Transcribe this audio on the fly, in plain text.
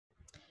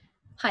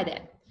Hi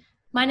there,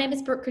 my name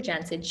is Brooke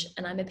Krajancic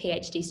and I'm a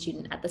PhD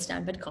student at the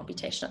Stanford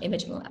Computational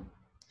Imaging Lab.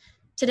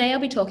 Today I'll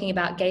be talking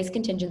about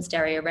gaze-contingent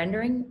stereo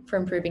rendering for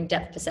improving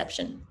depth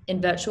perception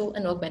in virtual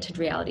and augmented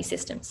reality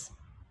systems.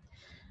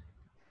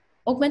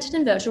 Augmented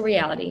and virtual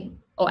reality,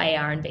 or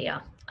AR and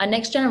VR, are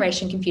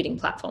next-generation computing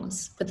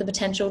platforms with the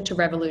potential to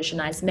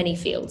revolutionize many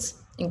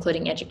fields,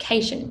 including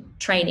education,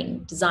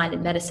 training, design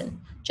and medicine,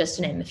 just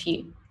to name a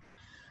few.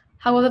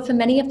 However, for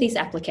many of these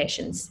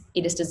applications,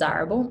 it is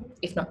desirable,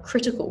 if not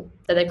critical,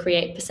 that they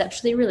create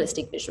perceptually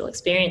realistic visual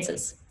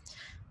experiences.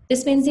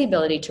 This means the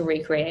ability to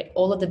recreate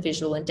all of the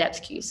visual and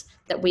depth cues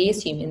that we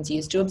as humans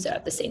use to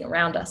observe the scene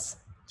around us.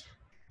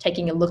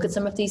 Taking a look at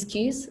some of these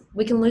cues,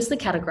 we can loosely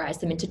categorize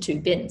them into two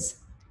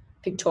bins: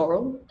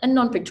 pictorial and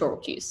non-pictorial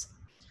cues.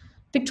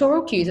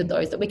 Pictorial cues are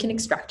those that we can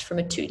extract from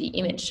a 2D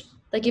image.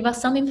 They give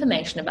us some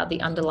information about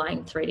the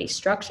underlying 3D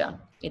structure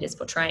it is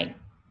portraying.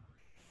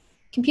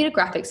 Computer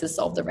graphics has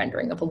solved the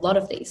rendering of a lot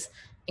of these,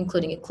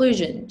 including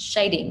occlusion,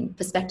 shading,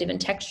 perspective, and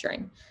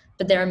texturing,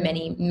 but there are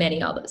many,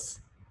 many others.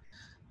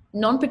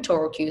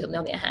 Non-pictorial cues, on the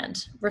other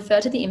hand,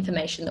 refer to the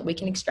information that we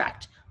can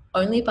extract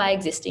only by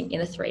existing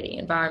in a 3D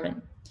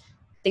environment.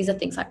 These are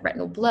things like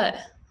retinal blur,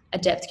 a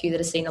depth cue that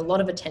has seen a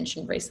lot of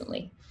attention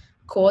recently,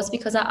 caused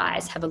because our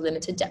eyes have a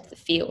limited depth of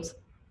field.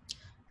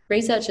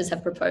 Researchers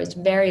have proposed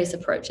various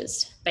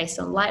approaches based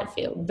on light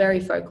field,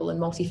 varifocal, and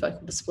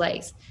multifocal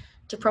displays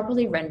to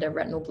properly render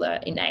retinal blur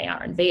in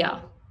AR and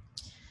VR.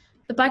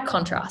 But by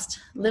contrast,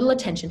 little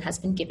attention has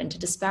been given to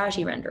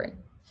disparity rendering.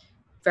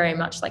 Very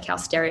much like how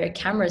stereo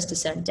cameras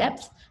discern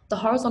depth, the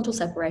horizontal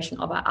separation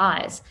of our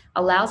eyes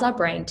allows our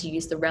brain to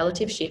use the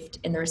relative shift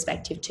in the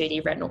respective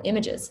 2D retinal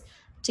images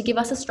to give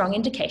us a strong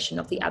indication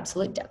of the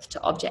absolute depth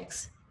to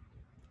objects.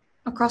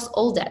 Across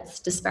all depths,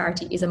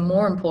 disparity is a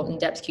more important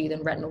depth cue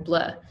than retinal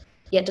blur,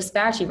 yet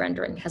disparity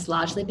rendering has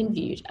largely been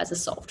viewed as a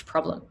solved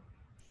problem.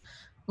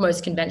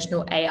 Most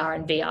conventional AR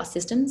and VR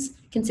systems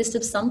consist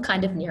of some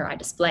kind of near-eye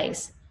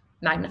displays,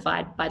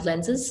 magnified by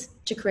lenses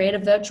to create a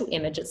virtual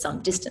image at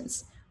some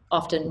distance,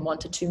 often 1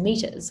 to 2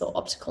 meters or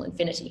optical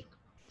infinity.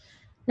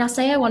 Now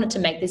say I wanted to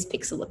make this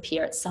pixel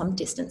appear at some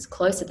distance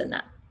closer than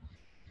that.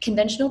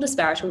 Conventional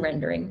disparity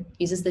rendering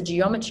uses the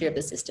geometry of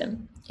the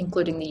system,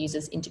 including the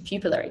user's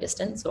interpupillary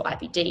distance, or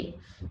IPD,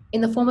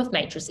 in the form of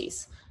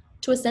matrices,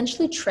 to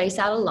essentially trace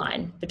out a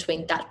line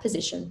between that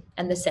position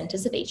and the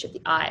centers of each of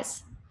the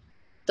eyes.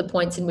 The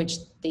points in which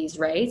these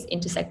rays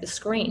intersect the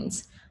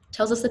screens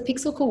tells us the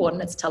pixel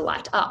coordinates to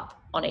light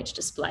up on each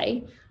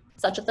display,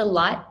 such that the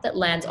light that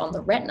lands on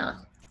the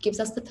retina gives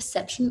us the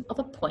perception of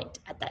a point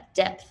at that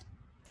depth.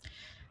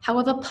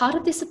 However, part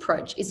of this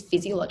approach is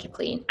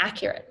physiologically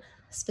inaccurate,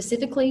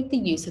 specifically the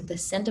use of the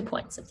center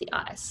points of the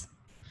eyes.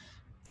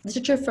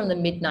 Literature from the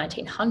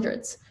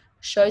mid-1900s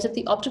shows that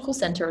the optical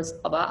centers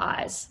of our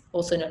eyes,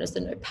 also known as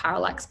the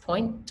no-parallax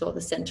point or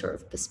the center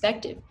of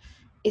perspective,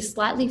 is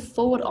slightly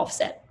forward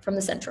offset from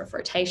the center of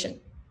rotation.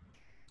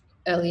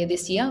 Earlier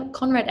this year,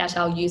 Konrad et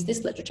al. Used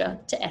this literature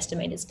to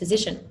estimate its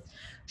position,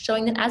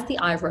 showing that as the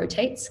eye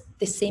rotates,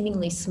 this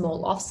seemingly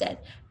small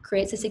offset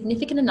creates a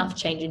significant enough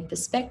change in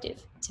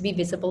perspective to be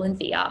visible in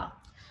VR.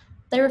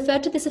 They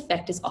referred to this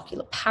effect as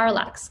ocular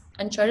parallax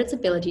and showed its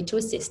ability to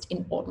assist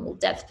in ordinal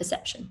depth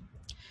perception.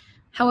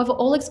 However,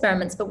 all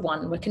experiments but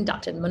one were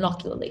conducted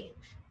monocularly.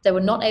 They were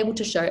not able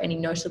to show any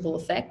noticeable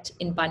effect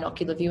in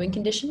binocular viewing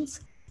conditions,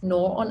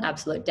 nor on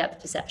absolute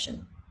depth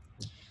perception.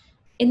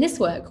 In this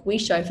work, we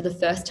show for the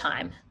first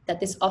time that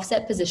this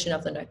offset position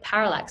of the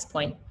no-parallax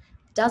point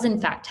does in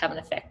fact have an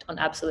effect on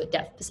absolute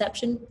depth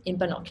perception in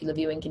binocular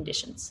viewing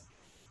conditions,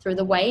 through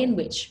the way in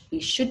which we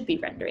should be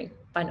rendering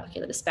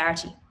binocular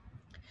disparity.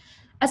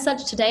 As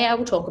such, today I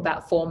will talk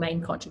about 4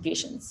 main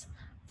contributions.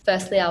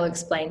 Firstly, I'll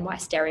explain why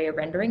stereo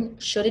rendering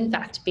should in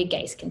fact be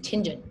gaze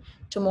contingent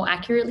to more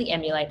accurately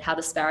emulate how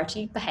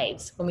disparity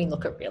behaves when we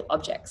look at real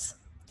objects.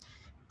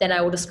 Then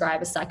I will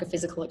describe a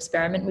psychophysical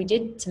experiment we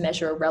did to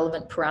measure a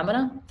relevant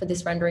parameter for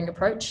this rendering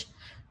approach.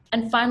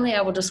 And finally,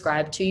 I will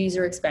describe 2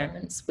 user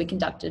experiments we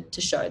conducted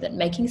to show that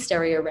making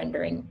stereo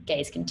rendering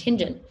gaze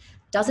contingent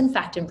does in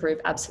fact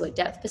improve absolute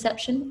depth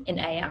perception in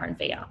AR and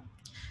VR.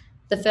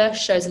 The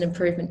first shows an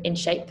improvement in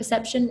shape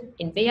perception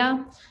in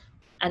VR,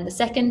 and the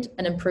second,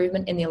 an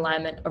improvement in the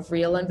alignment of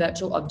real and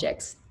virtual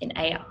objects in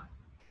AR.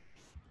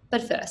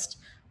 But first,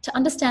 to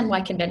understand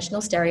why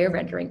conventional stereo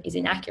rendering is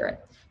inaccurate,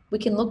 we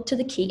can look to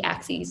the key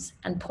axes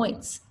and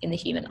points in the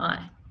human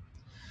eye.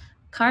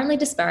 Currently,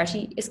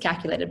 disparity is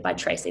calculated by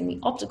tracing the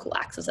optical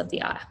axis of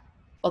the eye,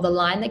 or the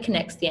line that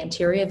connects the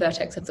anterior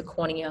vertex of the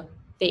cornea,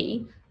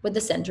 B, with the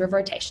center of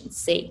rotation,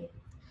 C.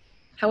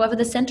 However,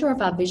 the center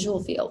of our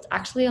visual field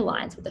actually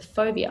aligns with the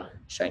fovea,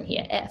 shown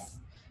here, F,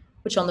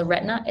 which on the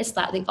retina is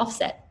slightly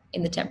offset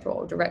in the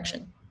temporal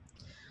direction.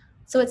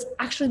 So it's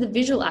actually the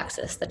visual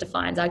axis that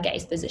defines our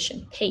gaze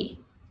position, P,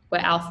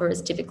 where alpha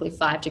is typically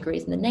 5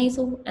 degrees in the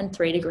nasal and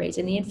 3 degrees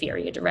in the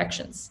inferior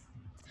directions.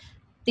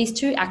 These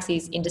 2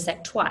 axes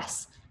intersect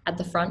twice at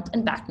the front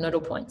and back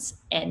nodal points,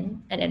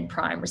 N and N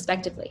prime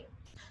respectively.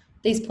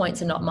 These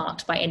points are not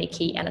marked by any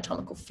key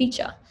anatomical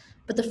feature,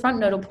 but the front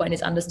nodal point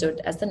is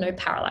understood as the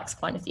no-parallax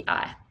point of the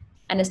eye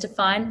and is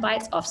defined by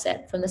its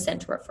offset from the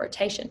center of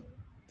rotation,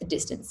 the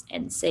distance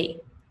NC.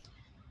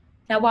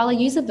 Now, while a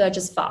user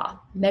verges far,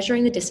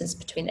 measuring the distance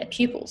between their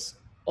pupils,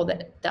 or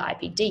the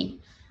IPD,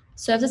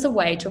 serves as a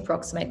way to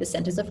approximate the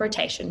centers of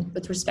rotation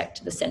with respect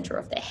to the center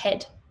of their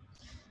head.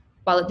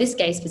 While at this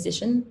gaze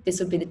position, this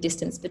would be the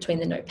distance between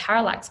the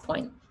no-parallax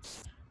point,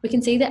 we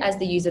can see that as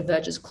the user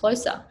verges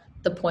closer,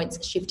 the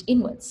points shift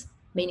inwards,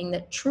 meaning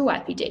that true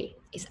IPD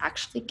is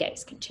actually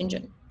gaze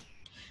contingent.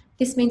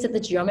 This means that the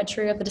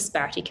geometry of the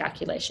disparity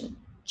calculation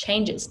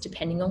changes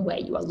depending on where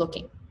you are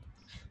looking.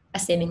 A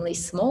seemingly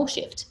small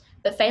shift,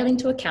 but failing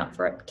to account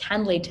for it,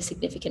 can lead to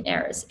significant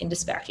errors in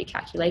disparity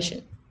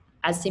calculation,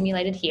 as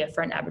simulated here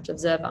for an average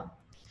observer.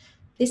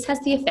 This has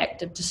the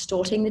effect of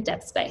distorting the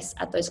depth space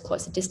at those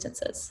closer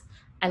distances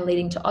and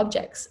leading to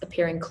objects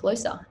appearing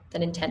closer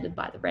than intended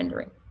by the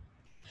rendering.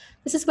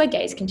 This is where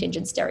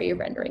gaze-contingent stereo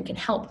rendering can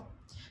help.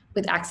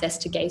 With access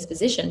to gaze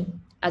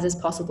position, as is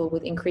possible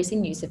with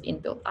increasing use of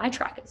inbuilt eye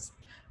trackers,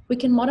 we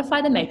can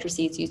modify the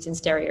matrices used in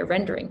stereo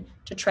rendering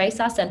to trace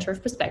our center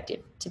of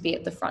perspective to be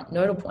at the front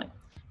nodal point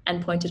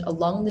and point it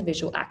along the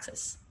visual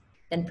axis,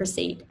 then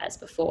proceed as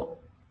before.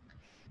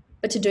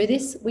 But to do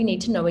this, we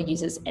need to know a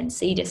user's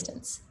NC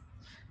distance.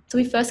 So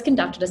we first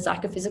conducted a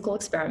psychophysical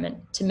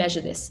experiment to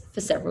measure this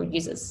for several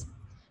users.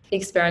 The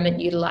experiment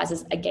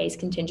utilizes a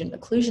gaze-contingent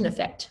occlusion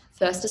effect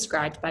first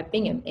described by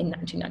Bingham in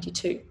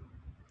 1992.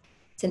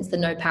 Since the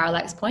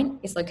no-parallax point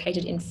is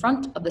located in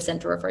front of the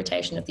center of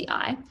rotation of the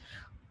eye,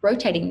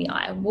 rotating the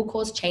eye will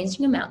cause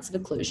changing amounts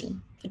of occlusion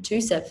for two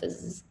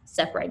surfaces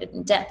separated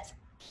in depth.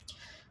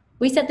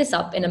 We set this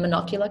up in a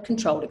monocular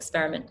controlled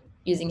experiment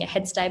using a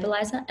head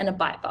stabilizer and a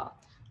bite bar,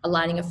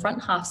 aligning a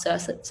front half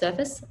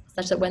surface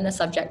such that when the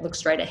subject looked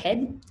straight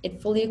ahead,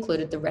 it fully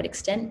occluded the red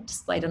extent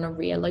displayed on a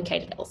rear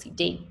located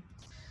LCD.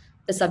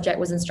 The subject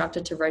was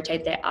instructed to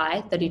rotate their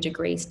eye 30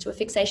 degrees to a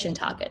fixation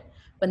target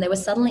when they were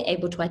suddenly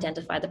able to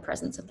identify the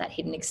presence of that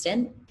hidden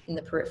extent in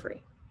the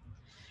periphery.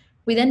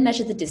 We then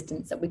measured the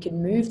distance that we could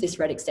move this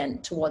red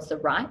extent towards the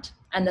right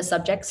and the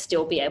subject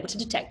still be able to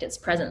detect its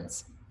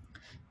presence.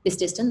 This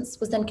distance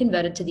was then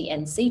converted to the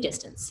NC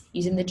distance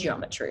using the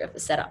geometry of the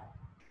setup.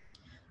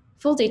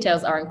 Full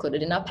details are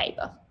included in our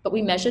paper, but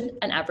we measured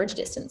an average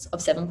distance of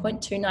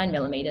 7.29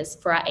 millimeters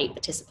for our 8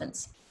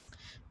 participants.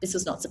 This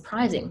was not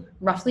surprising,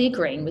 roughly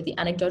agreeing with the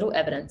anecdotal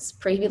evidence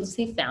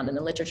previously found in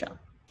the literature.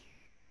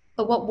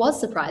 But what was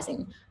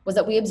surprising was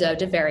that we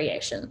observed a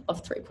variation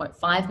of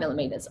 3.5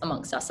 millimeters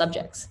amongst our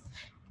subjects,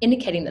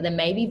 indicating that there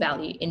may be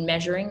value in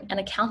measuring and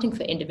accounting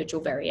for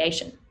individual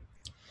variation.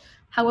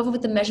 However,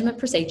 with the measurement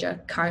procedure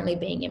currently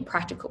being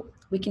impractical,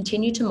 we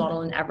continue to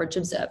model an average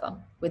observer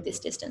with this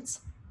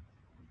distance.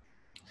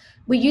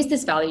 We used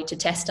this value to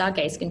test our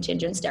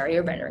gaze-contingent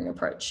stereo rendering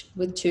approach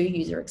with 2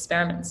 user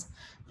experiments,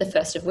 the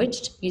first of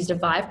which used a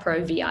Vive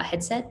Pro VR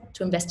headset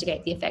to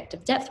investigate the effect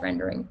of depth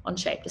rendering on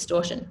shape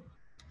distortion.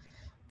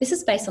 This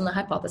is based on the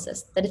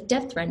hypothesis that if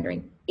depth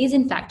rendering is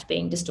in fact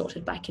being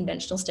distorted by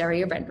conventional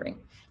stereo rendering,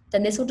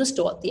 then this will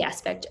distort the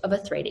aspect of a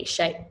 3D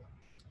shape.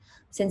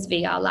 Since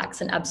VR lacks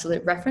an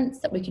absolute reference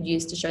that we could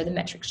use to show the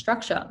metric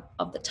structure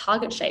of the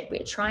target shape we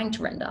are trying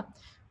to render,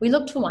 we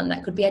looked for one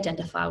that could be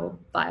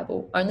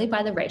identifiable only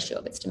by the ratio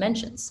of its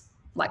dimensions,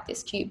 like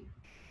this cube.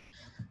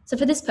 So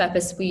for this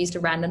purpose, we used a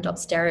random dot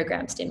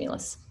stereogram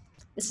stimulus.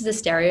 This is a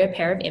stereo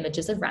pair of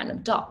images of random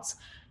dots,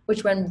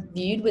 which when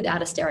viewed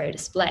without a stereo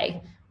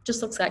display,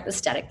 just looks like the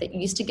static that you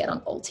used to get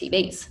on old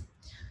TVs.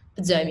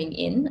 But zooming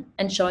in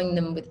and showing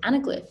them with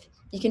anaglyph,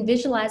 you can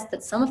visualize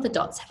that some of the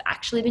dots have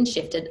actually been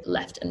shifted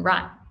left and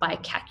right by a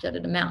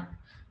calculated amount,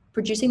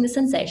 producing the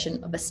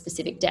sensation of a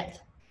specific depth,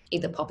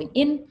 either popping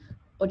in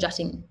or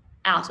jutting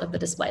out of the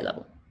display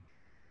level.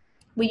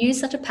 We use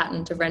such a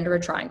pattern to render a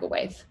triangle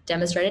wave,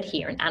 demonstrated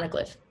here in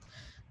anaglyph.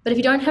 But if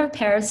you don't have a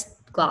pair of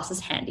glasses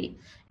handy,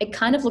 it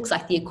kind of looks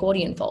like the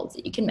accordion folds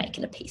that you can make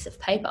in a piece of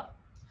paper.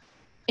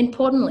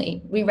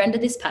 Importantly, we render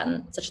this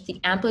pattern such that the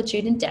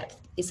amplitude and depth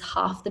is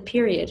half the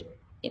period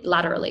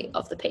laterally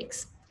of the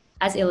peaks,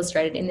 as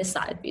illustrated in this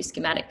side view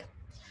schematic.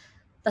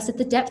 Thus, if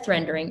the depth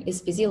rendering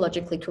is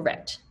physiologically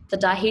correct, the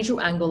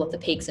dihedral angle of the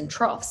peaks and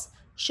troughs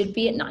should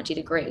be at 90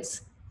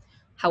 degrees.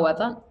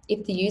 However,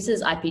 if the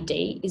user's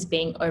IPD is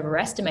being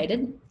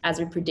overestimated, as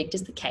we predict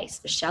is the case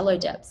for shallow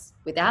depths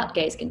without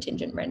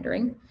gaze-contingent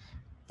rendering,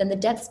 then the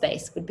depth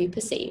space would be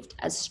perceived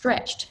as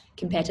stretched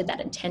compared to that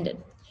intended,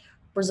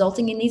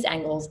 resulting in these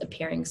angles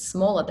appearing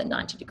smaller than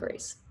 90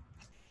 degrees.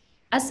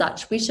 As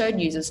such, we showed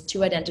users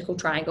 2 identical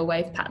triangle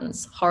wave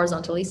patterns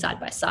horizontally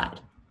side by side,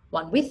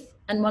 one with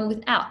and one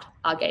without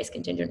our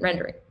gaze-contingent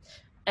rendering,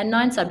 and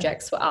 9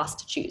 subjects were asked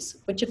to choose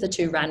which of the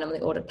 2 randomly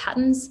ordered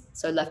patterns,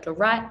 so left or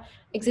right,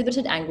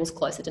 exhibited angles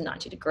closer to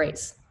 90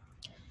 degrees.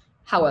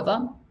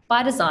 However,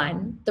 by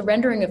design, the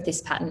rendering of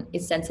this pattern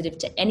is sensitive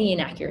to any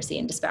inaccuracy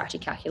in disparity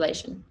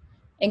calculation,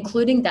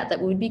 including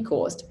that would be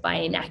caused by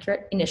an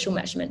inaccurate initial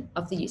measurement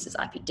of the user's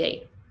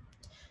IPD.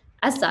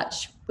 As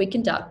such, we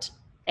conduct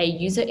a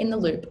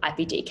user-in-the-loop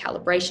IPD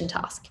calibration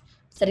task,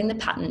 setting the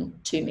pattern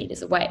 2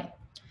 meters away.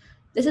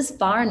 This is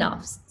far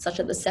enough such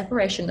that the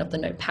separation of the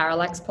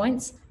no-parallax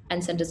points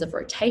and centers of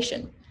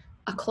rotation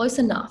are close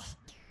enough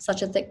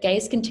such that the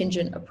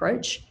gaze-contingent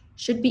approach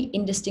should be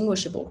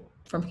indistinguishable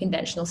from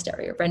conventional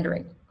stereo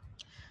rendering.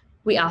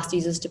 We asked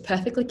users to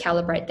perfectly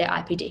calibrate their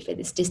IPD for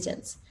this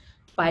distance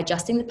by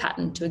adjusting the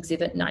pattern to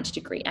exhibit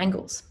 90-degree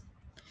angles.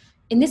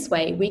 In this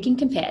way, we can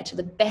compare to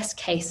the best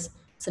case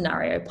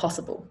scenario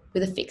possible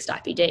with a fixed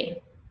IPD.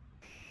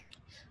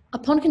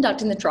 Upon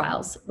conducting the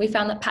trials, we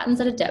found that patterns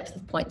at a depth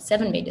of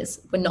 0.7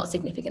 meters were not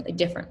significantly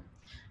different.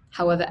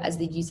 However, as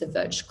the user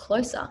verged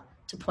closer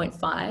to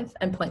 0.5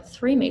 and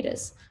 0.3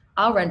 meters,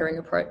 our rendering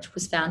approach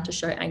was found to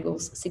show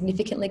angles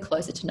significantly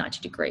closer to 90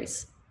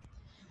 degrees.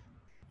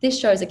 This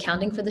shows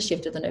accounting for the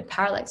shift of the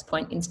no-parallax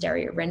point in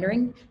stereo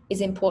rendering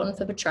is important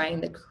for portraying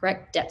the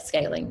correct depth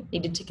scaling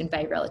needed to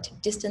convey relative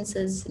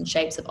distances and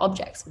shapes of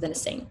objects within a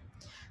scene,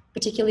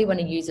 particularly when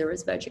a user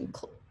is verging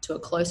to a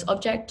close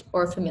object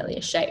or a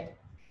familiar shape.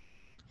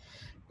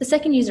 The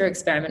second user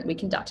experiment we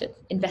conducted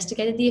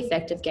investigated the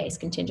effect of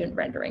gaze-contingent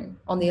rendering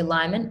on the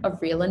alignment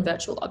of real and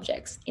virtual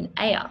objects in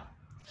AR.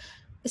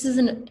 This is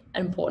an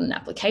important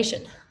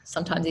application,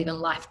 sometimes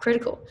even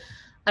life-critical.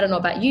 I don't know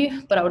about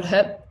you, but I would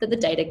hope that the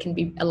data can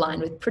be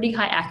aligned with pretty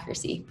high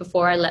accuracy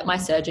before I let my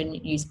surgeon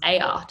use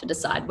AR to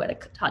decide where to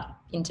cut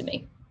into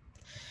me.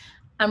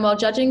 And while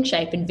judging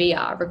shape in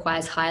VR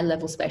requires higher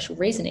level spatial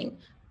reasoning,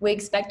 we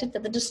expected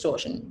that the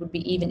distortion would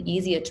be even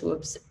easier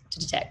to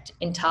detect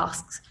in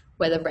tasks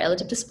where the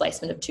relative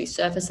displacement of two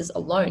surfaces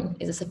alone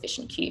is a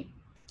sufficient cue.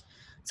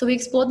 So we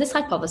explored this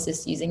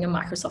hypothesis using a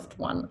Microsoft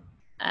One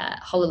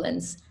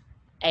HoloLens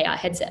AR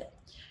headset.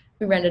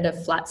 We rendered a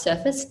flat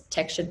surface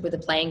textured with a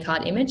playing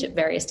card image at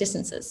various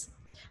distances.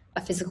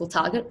 A physical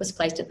target was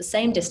placed at the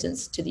same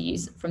distance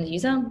from the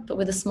user, but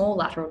with a small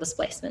lateral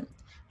displacement,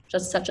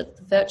 such that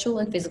the virtual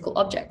and physical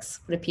objects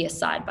would appear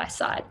side by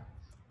side,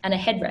 and a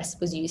headrest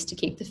was used to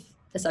keep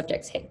the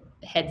subject's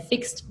head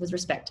fixed with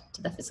respect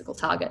to the physical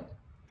target.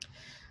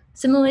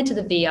 Similarly to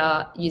the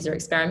VR user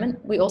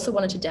experiment, we also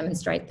wanted to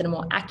demonstrate that a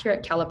more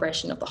accurate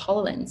calibration of the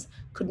HoloLens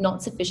could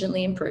not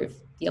sufficiently improve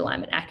the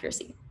alignment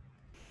accuracy.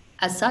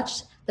 As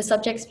such, the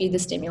subjects viewed the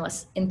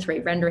stimulus in 3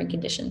 rendering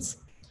conditions: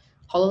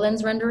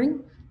 HoloLens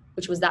rendering,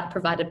 which was that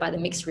provided by the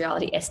mixed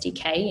reality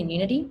SDK in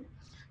Unity;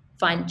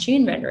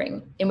 fine-tuned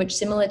rendering, in which,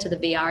 similar to the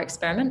VR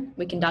experiment,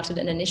 we conducted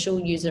an initial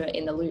user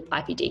in the loop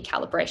IPD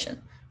calibration,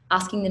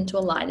 asking them to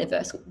align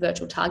their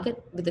virtual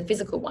target with the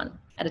physical one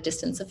at a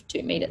distance of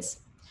 2 meters,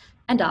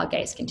 and our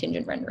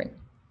gaze-contingent rendering.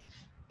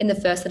 In the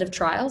first set of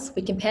trials,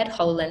 we compared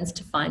HoloLens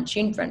to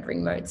fine-tuned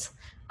rendering modes,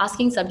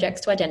 asking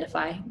subjects to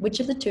identify which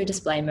of the 2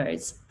 display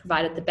modes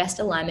provided the best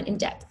alignment in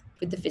depth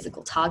with the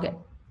physical target.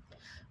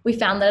 We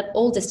found that at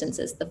all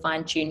distances, the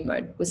fine-tuned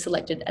mode was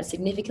selected as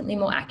significantly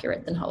more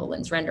accurate than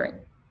HoloLens rendering.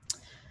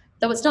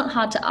 Though it's not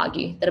hard to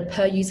argue that a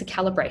per-user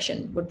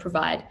calibration would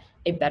provide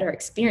a better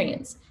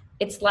experience,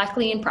 it's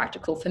likely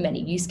impractical for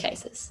many use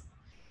cases.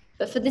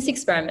 But for this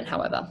experiment,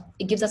 however,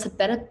 it gives us a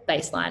better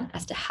baseline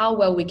as to how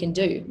well we can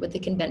do with the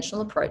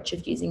conventional approach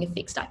of using a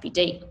fixed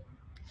IPD.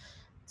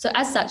 So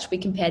as such, we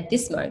compared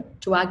this mode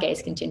to our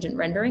gaze-contingent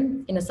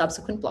rendering in a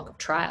subsequent block of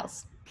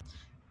trials.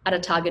 At a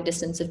target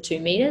distance of 2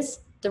 meters,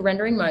 the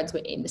rendering modes were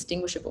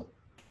indistinguishable.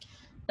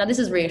 Now this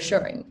is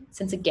reassuring,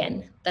 since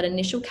again, that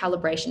initial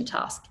calibration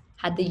task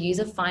had the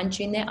user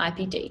fine-tune their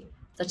IPD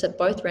such that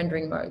both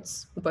rendering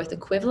modes were both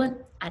equivalent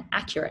and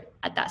accurate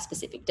at that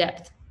specific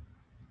depth.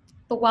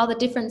 But while the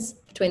difference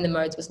between the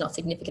modes was not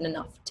significant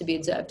enough to be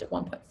observed at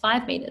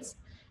 1.5 meters,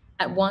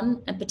 at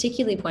 1 and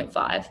particularly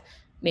 0.5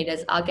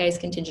 meters, our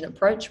gaze-contingent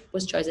approach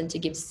was chosen to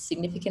give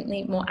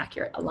significantly more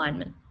accurate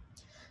alignment.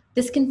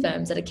 This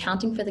confirms that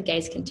accounting for the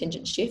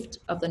gaze-contingent shift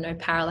of the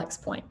no-parallax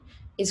point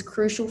is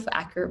crucial for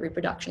accurate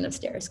reproduction of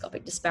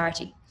stereoscopic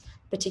disparity,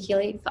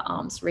 particularly for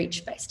arm's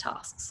reach-based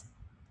tasks.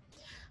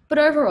 But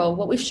overall,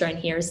 what we've shown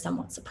here is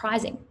somewhat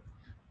surprising.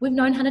 We've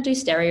known how to do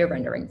stereo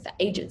rendering for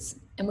ages,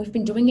 and we've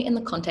been doing it in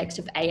the context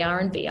of AR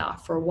and VR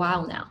for a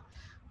while now,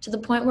 to the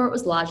point where it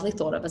was largely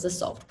thought of as a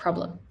solved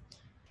problem.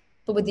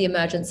 But with the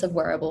emergence of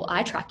wearable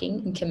eye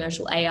tracking in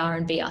commercial AR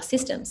and VR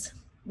systems,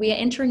 we are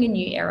entering a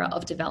new era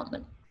of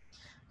development.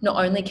 Not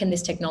only can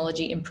this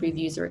technology improve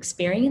user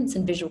experience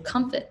and visual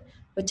comfort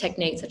with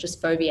techniques such as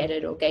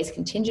foveated or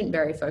gaze-contingent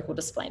varifocal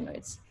display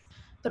modes,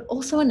 but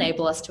also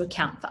enable us to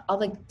account for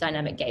other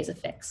dynamic gaze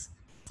effects,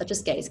 such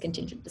as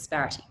gaze-contingent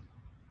disparity.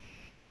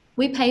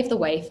 We paved the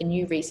way for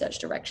new research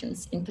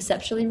directions in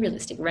perceptually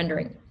realistic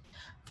rendering.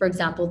 For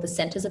example, the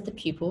centers of the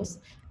pupils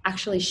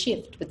actually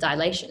shift with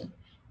dilation,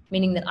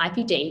 meaning that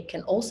IPD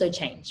can also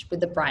change with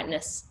the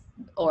brightness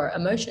or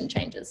emotion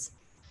changes.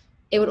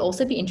 It would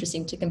also be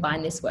interesting to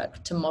combine this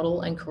work to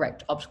model and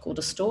correct optical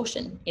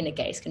distortion in a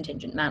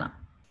gaze-contingent manner.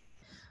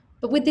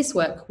 But with this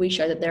work, we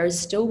show that there is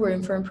still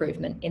room for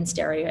improvement in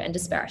stereo and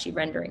disparity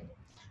rendering,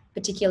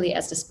 particularly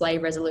as display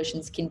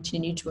resolutions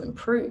continue to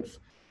improve.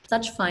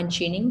 Such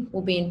fine-tuning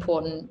will be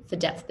important for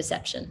depth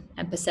perception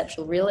and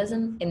perceptual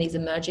realism in these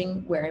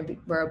emerging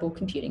wearable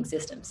computing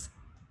systems.